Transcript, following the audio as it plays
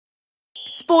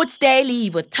Sports Daily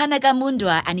with Tanaga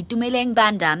Mundwa and Itumeleng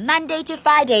Banda, Monday to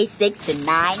Friday, 6 to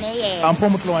 9 a.m. I'm Paul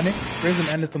Mutluane, raised an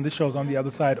analyst on this show is on the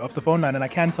other side of the phone line, and I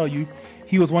can tell you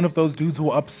he was one of those dudes who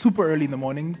were up super early in the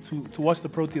morning to watch the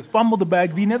Proteas fumble the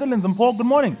bag, the Netherlands. And Paul, good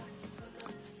morning.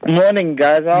 Good morning,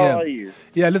 guys. How are you?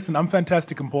 Yeah, listen, I'm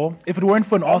fantastic, and Paul. If it weren't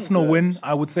for an Arsenal win,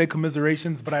 I would say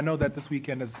commiserations, but I know that this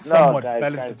weekend has somewhat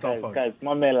balanced itself out. Guys,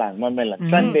 Mamelang.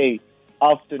 Sunday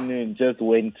afternoon just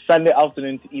went, Sunday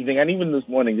afternoon to evening, and even this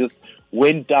morning just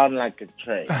went down like a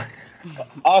train.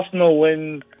 Arsenal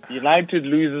wins, United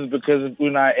loses because of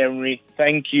Unai Emery.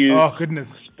 Thank you. Oh,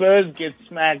 goodness. Spurs get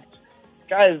smacked.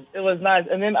 Guys, it was nice.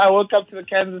 And then I woke up to the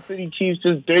Kansas City Chiefs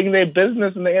just doing their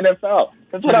business in the NFL.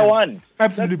 That's what I want.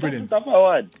 Absolutely brilliant. That's stuff I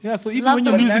want. Yeah, so even when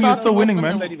you're losing, you're still winning,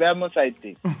 man.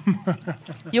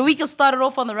 Your week has started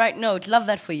off on the right note. Love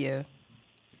that for you.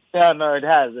 Yeah, no, it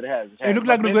has. It looked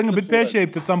like it was going a bit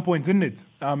pear-shaped at some point, didn't it?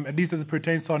 At least as it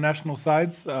pertains to our national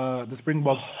sides. The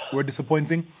Springboks were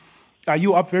disappointing.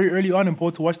 You were up very early on in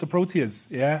Port to watch the Proteas,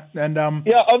 yeah? And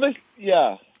yeah, obviously,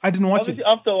 yeah. I didn't watch it.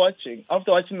 After watching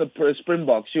the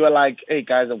Springboks, you were like, hey,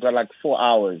 guys, I've got like 4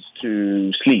 hours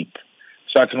to sleep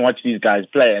so I can watch these guys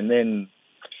play. And then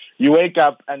you wake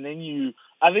up and then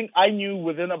I think I knew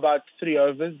within about 3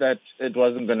 overs that it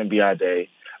wasn't going to be our day.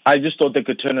 I just thought they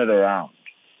could turn it around.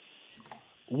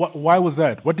 Why was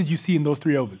that? What did you see in those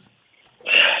 3 overs?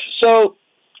 So,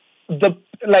 I'm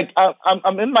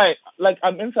in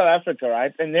South Africa,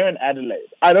 right? And they're in Adelaide.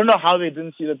 I don't know how they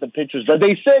didn't see that the pitch was dry.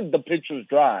 They said the pitch was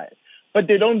dry, but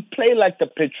they don't play like the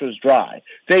pitch was dry.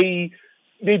 They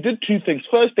did 2 things.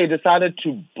 First, they decided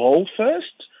to bowl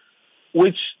first,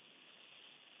 which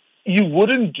you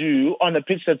wouldn't do on a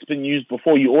pitch that's been used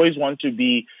before. You always want to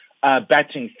be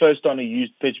batting first on a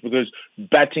used pitch because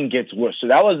batting gets worse. So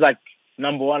that was like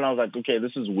number one. I was like, okay,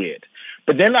 this is weird.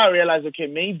 But then I realized, okay,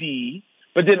 maybe.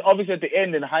 But then obviously at the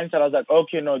end, in hindsight, I was like,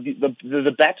 okay, no,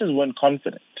 the batters weren't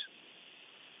confident.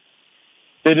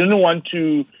 They didn't want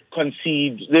to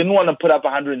concede. They didn't want to put up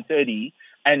 130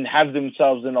 and have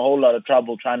themselves in a whole lot of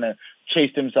trouble trying to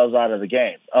chase themselves out of the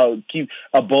game,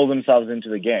 bowl themselves into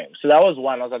the game. So that was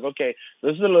one. I was like, okay,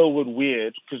 this is a little bit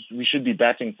weird because we should be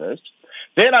batting first.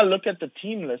 Then I look at the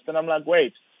team list and I'm like,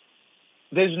 wait,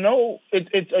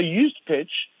 it's a used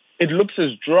pitch. It looks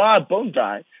as dry, bone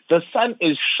dry. The sun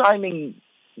is shining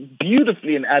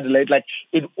beautifully in Adelaide, like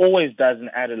it always does in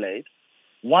Adelaide.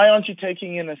 Why aren't you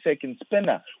taking in a second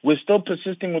spinner? We're still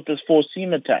persisting with this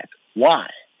 4-seam attack. Why?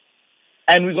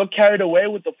 And we got carried away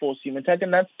with the 4-seam attack,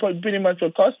 and that's pretty much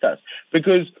what cost us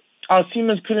because our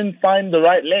seamers couldn't find the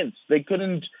right lengths. They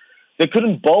couldn't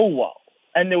bowl well.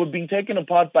 And they were being taken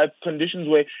apart by conditions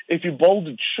where if you bowled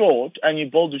it short and you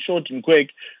bowled it short and quick,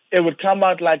 it would come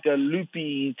out like a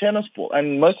loopy tennis ball.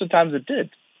 And most of the times it did.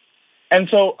 And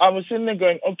so I was sitting there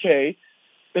going, okay,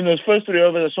 in those first 3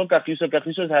 overs, I saw Kagiso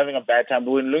was having a bad time.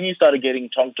 But when Lungi started getting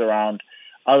tonked around,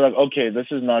 I was like, okay, this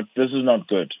is not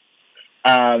good.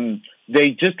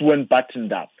 They just weren't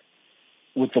buttoned up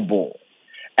with the ball.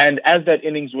 And as that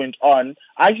innings went on,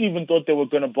 I actually even thought they were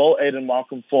going to bowl Aiden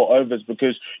Markham 4 overs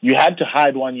because you had to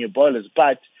hide one of your bowlers.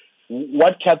 But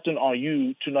what captain are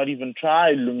you to not even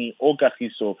try Lungi or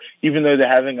Kagiso, even though they're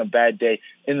having a bad day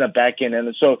in the back end?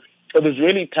 And so it was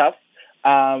really tough.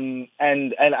 And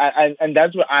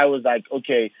that's where I was like,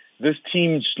 okay, this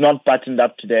team's not buttoned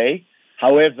up today.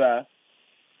 However,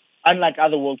 unlike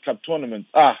other World Cup tournaments,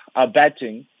 our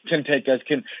batting can take us,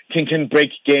 can break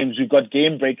games. We've got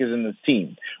game breakers in this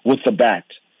team with the bat.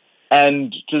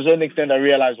 And to a certain extent, I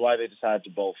realized why they decided to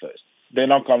bowl first. They're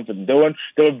not confident. They were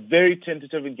very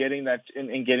tentative in getting that,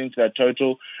 in getting to that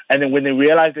total. And then when they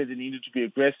realized that they needed to be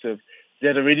aggressive, they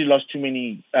had already lost too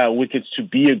many wickets to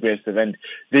be aggressive. And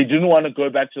they didn't want to go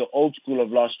back to the old school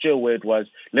of last year where it was,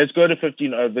 let's go to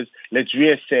 15 overs, let's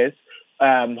reassess,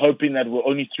 hoping that we're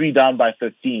only 3 down by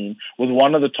 15 with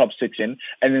one of the top 6 in,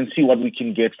 and then see what we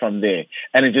can get from there.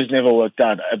 And it just never worked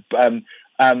out.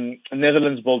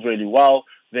 Netherlands bowled really well.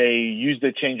 They used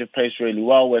their change of pace really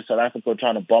well, where South Africa were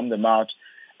trying to bomb them out.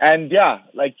 And yeah,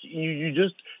 like you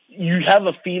have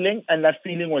a feeling, and that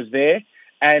feeling was there.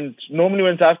 And normally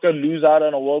when South Africa lose out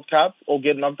on a World Cup or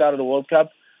get knocked out of the World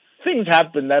Cup, things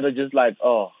happen that are just like,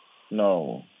 oh,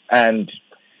 no. And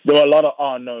there were a lot of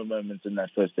oh, no moments in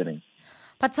that first inning.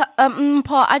 But,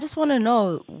 Paul, I just want to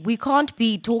know, we can't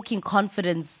be talking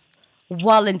confidence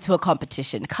well into a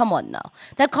competition. Come on now.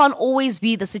 That can't always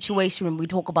be the situation when we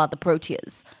talk about the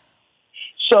Proteas.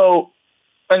 So,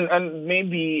 and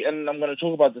maybe, and I'm going to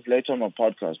talk about this later on my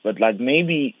podcast, but like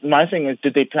maybe my thing is,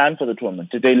 did they plan for the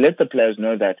tournament? Did they let the players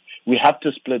know that we have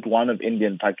to split one of India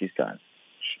and Pakistan?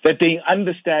 That they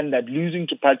understand that losing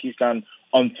to Pakistan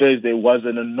on Thursday was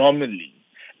an anomaly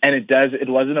and it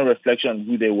wasn't a reflection on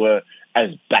who they were as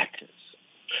batters,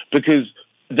 because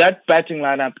that batting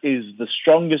lineup is the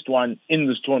strongest one in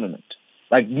this tournament.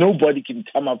 Like, nobody can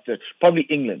come up to, probably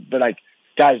England, but like,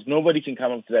 guys, nobody can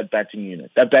come up to that batting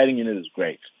unit. That batting unit is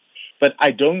great. But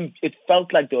it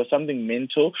felt like there was something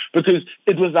mental, because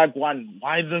it was like,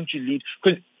 why don't you lead?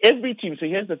 Because every team, so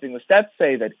here's the thing, the stats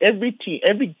say that every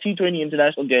T20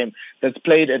 international game that's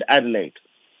played at Adelaide,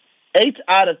 8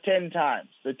 out of 10 times,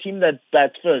 the team that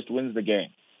bats first wins the game.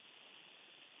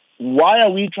 Why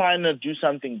are we trying to do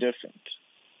something different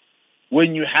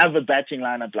when you have a batting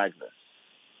lineup like this?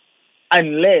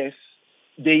 Unless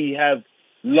they have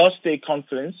lost their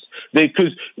confidence.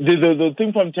 Because the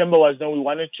thing from Temba was, no, we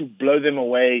wanted to blow them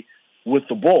away with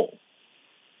the ball.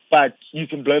 But you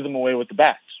can blow them away with the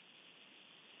bat.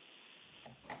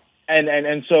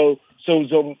 And so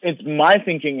it's, my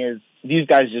thinking is, these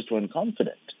guys just weren't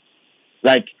confident.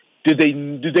 Like, do they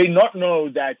not know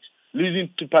that losing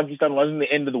to Pakistan wasn't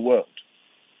the end of the world?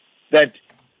 That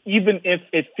even if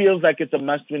it feels like it's a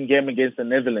must-win game against the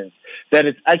Netherlands, that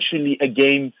it's actually a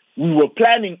game we were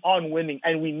planning on winning,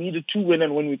 and we needed to win.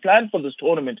 And when we planned for this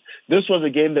tournament, this was a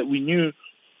game that we knew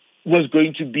was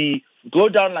going to go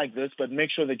down like this, but make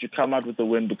sure that you come out with a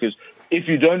win, because if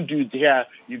you don't do it here,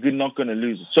 you're not going to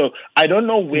lose it. So I don't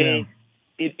know where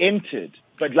it entered,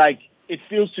 but like, it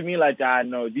feels to me like,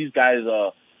 no, these guys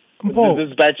are... Paul,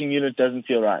 this batting unit doesn't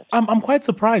feel right. I'm quite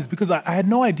surprised, because I had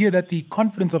no idea that the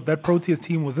confidence of that Proteas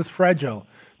team was this fragile,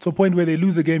 to a point where they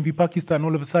lose a game, beat Pakistan,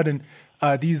 all of a sudden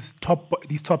these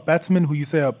top batsmen, who you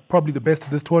say are probably the best of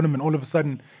this tournament, all of a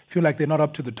sudden feel like they're not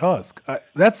up to the task.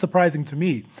 That's surprising to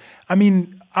me. I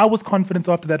mean, I was confident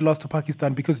after that loss to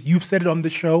Pakistan, because you've said it on the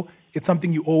show. It's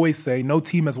something you always say. No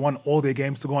team has won all their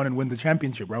games to go on and win the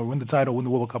championship, right? Win the title, win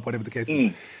the World Cup, whatever the case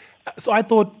is. So I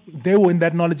thought they were in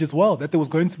that knowledge as well, that there was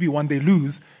going to be one they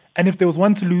lose. And if there was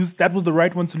one to lose, that was the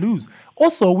right one to lose.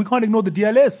 Also, we can't ignore the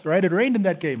DLS, right? It rained in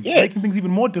that game, making things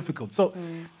even more difficult. So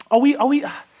are we,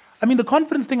 I mean, the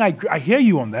confidence thing, I hear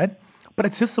you on that, but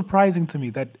it's just surprising to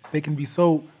me that they can be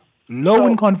so low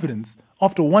in confidence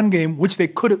after one game, which they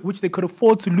could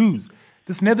afford to lose.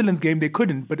 This Netherlands game, they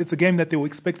couldn't, but it's a game that they were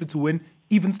expected to win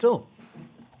even still.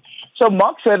 So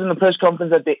Mark said in the press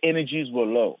conference that their energies were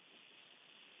low.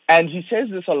 And he says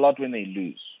this a lot when they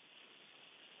lose.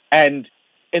 And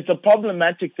it's a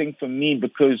problematic thing for me,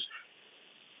 because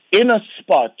in a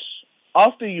spot,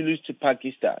 after you lose to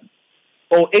Pakistan,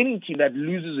 or any team that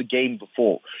loses a game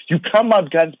before, you come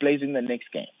out guns blazing the next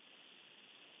game.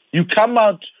 You come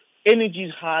out,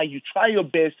 energy's high, you try your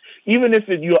best. Even if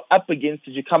you're up against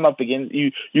it, you come up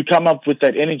with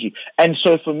that energy. And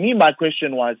so for me, my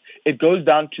question was, it goes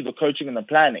down to the coaching and the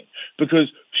planning.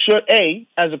 Because sure,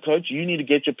 as a coach, you need to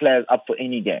get your players up for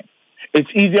any game. It's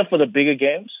easier for the bigger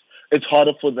games. It's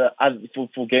harder for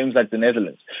for games like the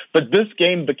Netherlands. But this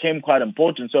game became quite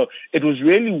important. So it was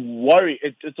really worrying.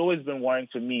 It's always been worrying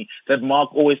for me that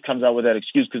Mark always comes out with that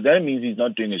excuse, because that means he's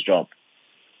not doing his job.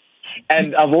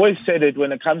 And I've always said it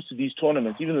when it comes to these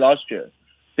tournaments, even last year,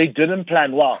 they didn't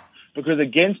plan well. Because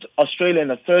against Australia in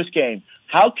the first game,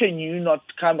 how can you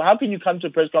come to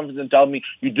a press conference and tell me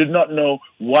you did not know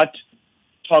what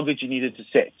target you needed to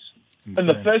set? Insane.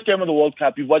 In the first game of the World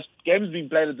Cup, you've watched games being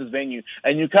played at this venue,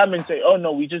 and you come and say, oh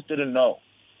no, we just didn't know.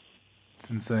 It's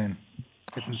insane.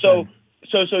 So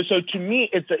to me,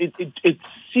 it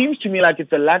seems to me like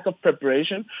it's a lack of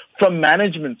preparation from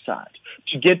management side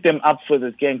to get them up for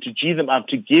this game, to G them up,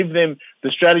 to give them the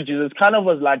strategies. It kind of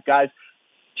was like, guys,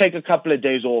 take a couple of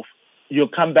days off. You'll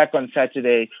come back on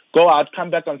Saturday. Go out, come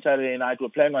back on Saturday night. We're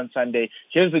playing on Sunday.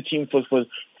 Here's the team for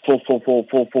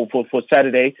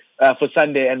Saturday, for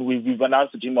Sunday, and we've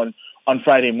announced the team on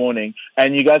Friday morning.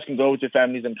 And you guys can go with your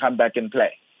families and come back and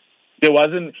play.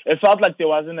 It felt like there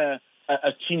wasn't a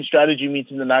team strategy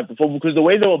meeting the night before, because the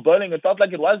way they were bowling, it felt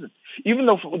like it wasn't. Even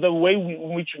though the way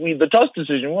the toss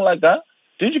decision, we were like,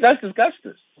 did you guys discuss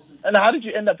this? And how did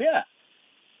you end up here?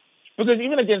 Because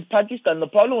even against Pakistan, the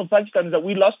problem with Pakistan is that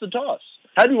we lost the toss.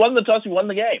 Had we won the toss, we won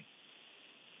the game.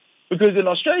 Because in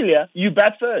Australia, you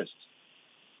bat first.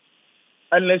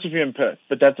 Unless if you're in Perth,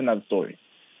 but that's another story.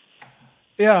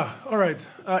 Yeah, all right.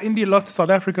 India lost to South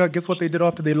Africa. Guess what they did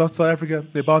after they lost South Africa?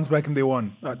 They bounced back and they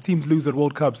won. Teams lose at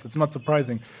World Cups. It's not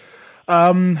surprising.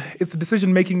 It's the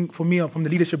decision-making for me from the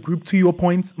leadership group. To your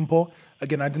point, Mpo,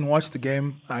 again, I didn't watch the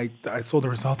game. I saw the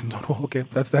result and thought, oh, okay,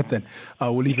 that's that then.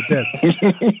 We'll leave it there.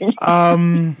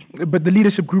 But the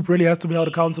leadership group really has to be held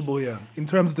accountable here in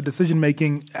terms of the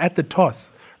decision-making at the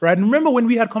toss, right? And remember when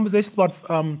we had conversations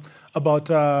about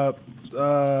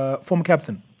former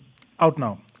captain, out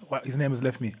now. Well, his name has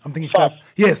left me. I'm thinking Faf.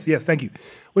 Yes, thank you.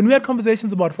 When we had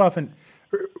conversations about Faf, and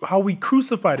how we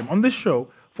crucified him on this show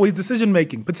for his decision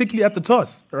making, particularly at the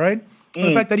toss, right? And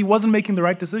the fact that he wasn't making the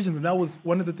right decisions, and that was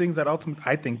one of the things that ultimately,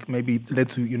 I think, maybe led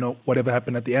to, whatever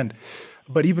happened at the end.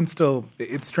 But even still,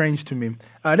 it's strange to me.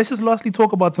 Let's just lastly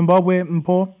talk about Zimbabwe,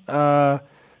 Mpho.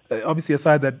 Obviously, a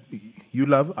side that you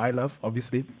love, I love,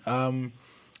 obviously.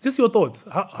 Just your thoughts.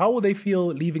 How will they feel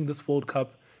leaving this World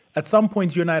Cup? At some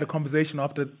point, you and I had a conversation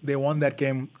after they won that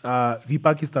game v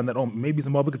Pakistan that, maybe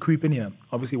Zimbabwe could creep in here.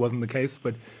 Obviously, it wasn't the case.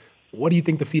 But what do you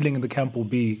think the feeling in the camp will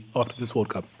be after this World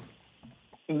Cup?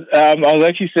 I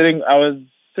was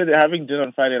having dinner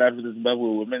on Friday night with the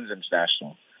Zimbabwe Women's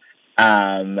International.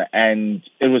 And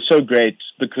it was so great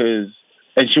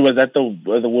and she was at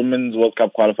the Women's World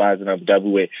Cup qualifiers in Abu Dhabi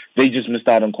where they just missed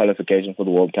out on qualification for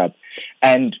the World Cup.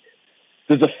 And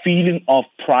there's a feeling of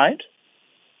pride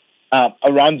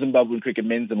around Zimbabwean cricket,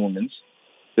 men's and women's.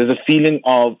 There's a feeling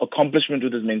of accomplishment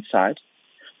with the men's side,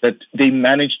 that they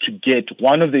managed to get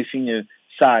one of their senior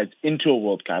sides into a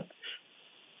World Cup.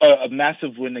 A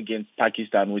massive win against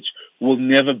Pakistan, which will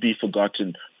never be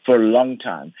forgotten for a long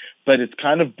time. But it's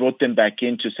kind of brought them back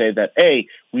in to say that, hey,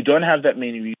 we don't have that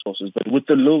many resources, but with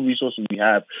the little resources we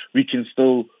have, we can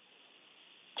still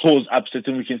cause upsets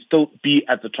and we can still be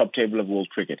at the top table of world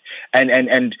cricket. And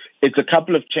it's a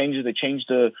couple of changes. They changed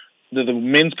the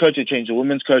men's coach, they changed the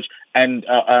women's coach, and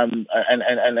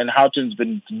Houghton's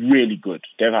been really good.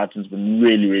 Dave Houghton's been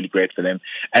really, really great for them.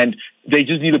 And they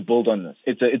just need to build on this.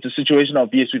 It's a situation of,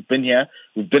 yes, we've been here,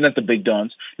 we've been at the big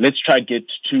dance, let's try to get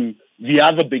to the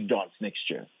other big dance next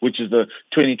year, which is the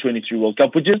 2023 World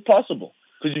Cup, which is possible.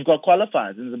 Because you've got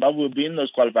qualifiers, and Zimbabwe will be in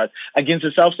those qualifiers against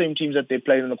the self-same teams that they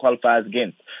played in the qualifiers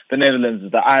against. The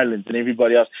Netherlands, the Ireland, and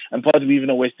everybody else, and possibly even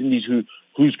the West Indies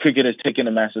whose cricket has taken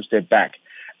a massive step back.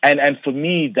 And for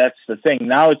me, that's the thing.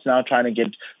 Now it's trying to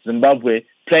get Zimbabwe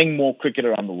playing more cricket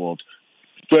around the world,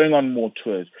 going on more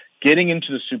tours, getting into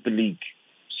the Super League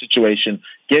situation,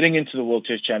 getting into the World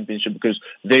Test Championship, because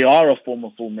they are a former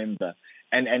full member.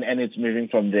 And it's moving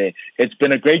from there. It's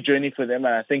been a great journey for them.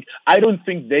 And I don't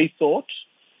think they thought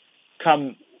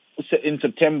come in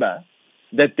September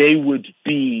that they would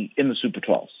be in the Super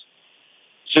 12s.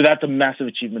 So that's a massive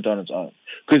achievement on its own.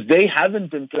 Because they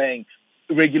haven't been playing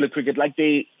regular cricket like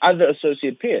their other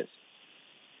associate peers.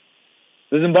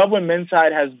 The Zimbabwean men's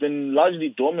side has been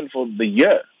largely dormant for the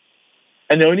year.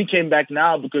 And they only came back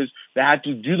now because they had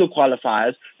to do the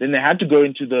qualifiers, then they had to go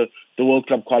into the World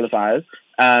Cup qualifiers,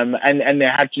 and they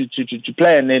had to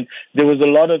play. And then there was a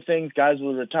lot of things. Guys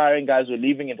were retiring, guys were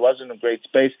leaving. It wasn't a great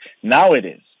space. Now it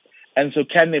is. And so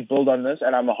can they build on this?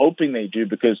 And I'm hoping they do,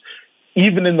 because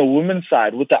even in the women's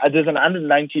side, there's an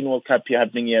under-19 World Cup here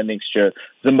happening here next year.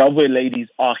 Zimbabwe ladies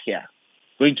are here,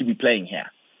 going to be playing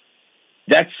here.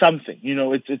 That's something.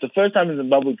 It's the first time in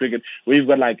Zimbabwe cricket where you've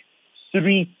got like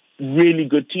 3 really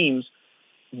good teams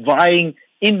vying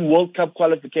in World Cup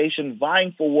qualification,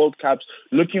 vying for World Cups,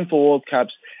 looking for World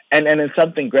Cups, and it's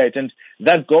something great. And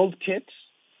that gold kit's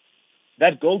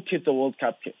a World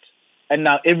Cup kit. And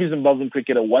now every Zimbabwean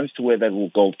cricketer wants to wear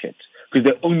that gold kit because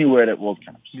they only wear it at World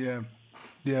Cups. Yeah,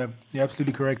 you're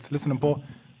absolutely correct. Listen, Mpho,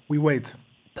 we wait.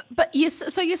 But you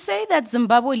say that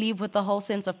Zimbabwe leave with a whole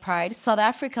sense of pride. South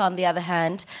Africa, on the other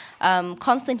hand,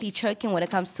 constantly choking when it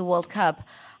comes to World Cup.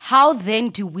 How then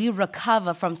do we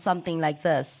recover from something like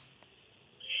this?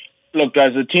 Look, guys,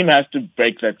 the team has to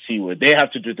break that C word. They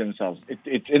have to do it themselves.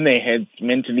 It's in their heads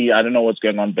mentally. I don't know what's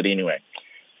going on, but anyway.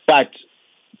 But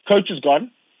coach is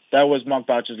gone. That was Mark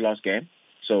Boucher's last game.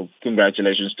 So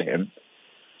congratulations to him.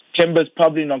 Timber's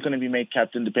probably not going to be made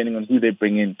captain depending on who they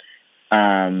bring in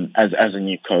as a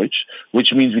new coach,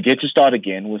 which means we get to start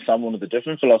again with someone with a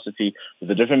different philosophy, with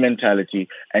a different mentality,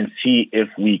 and see if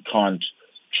we can't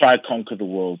try conquer the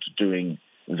world doing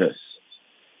this.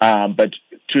 But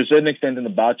to a certain extent in the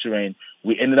Boucher reign,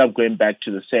 we ended up going back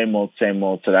to the same old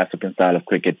South African style of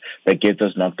cricket that gets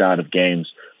us knocked out of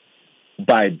games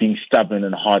by being stubborn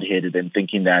and hard-headed and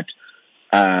thinking that,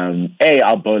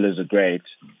 our bowlers are great,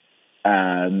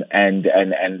 and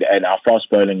our fast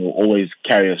bowling will always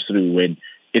carry us through when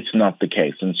it's not the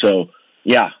case. And so,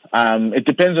 it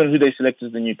depends on who they select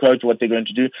as the new coach, what they're going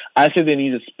to do. I say they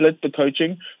need to split the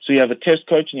coaching. So you have a test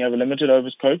coach and you have a limited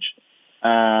overs coach.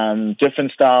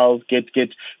 Different styles. Get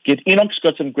Enoch's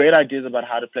got some great ideas about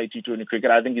how to play T20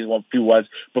 cricket. I think he's what he was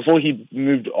before he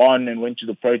moved on and went to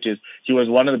the Proteas. He was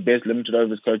one of the best limited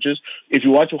overs coaches. If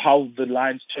you watch how the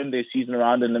Lions turned their season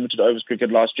around in limited overs cricket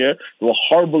last year, they were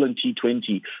horrible in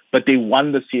T20, but they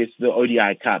won the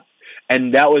ODI Cup.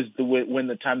 And that was when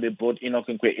the time they brought Enoch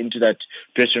Nkwe into that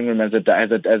dressing room as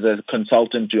a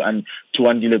consultant to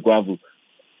Andile Gwavu.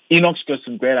 Enoch's got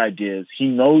some great ideas. He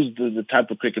knows the type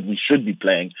of cricket we should be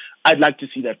playing. I'd like to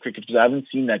see that cricket because I haven't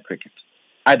seen that cricket.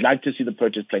 I'd like to see the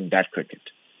Proteas playing that cricket.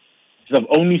 Because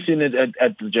I've only seen it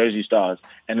at the Jersey Stars,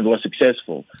 and it was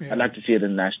successful. Yeah. I'd like to see it at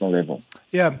a national level.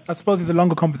 Yeah, I suppose there's a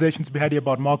longer conversation to be had here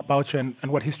about Mark Boucher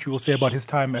and what history will say about his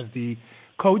time as the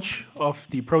coach of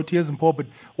the Proteas and Paul, but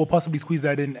we'll possibly squeeze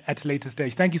that in at a later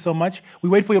stage. Thank you so much. We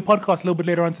wait for your podcast a little bit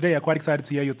later on today. I'm quite excited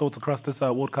to hear your thoughts across this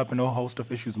World Cup and a whole host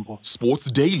of issues, and Paul.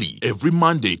 Sports Daily, every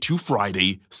Monday to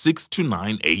Friday, 6 to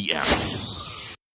 9 a.m.